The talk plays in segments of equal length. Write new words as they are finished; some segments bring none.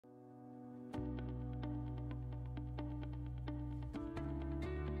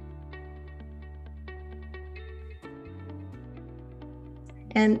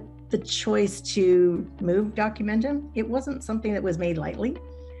And the choice to move Documentum, it wasn't something that was made lightly.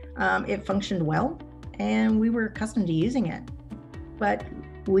 It functioned well, and we were accustomed to using it. But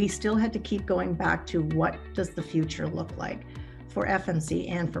we still had to keep going back to what does the future look like for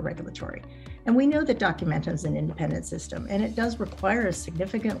FMC and for regulatory. And we know that Documentum is an independent system, and it does require a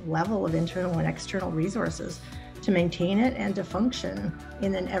significant level of internal and external resources to maintain it and to function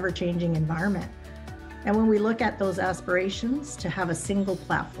in an ever-changing environment. And when we look at those aspirations to have a single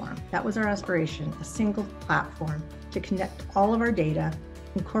platform, that was our aspiration, a single platform to connect all of our data,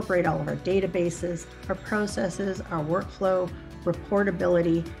 incorporate all of our databases, our processes, our workflow,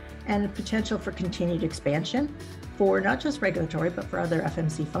 reportability, and potential for continued expansion for not just regulatory, but for other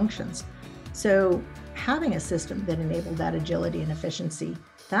FMC functions. So having a system that enabled that agility and efficiency,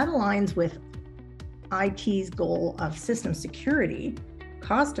 that aligns with IT's goal of system security,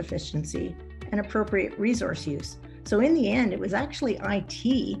 cost efficiency, and appropriate resource use. So in the end, it was actually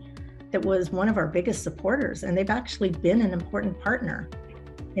IT that was one of our biggest supporters, and they've actually been an important partner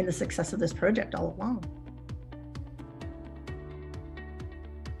in the success of this project all along.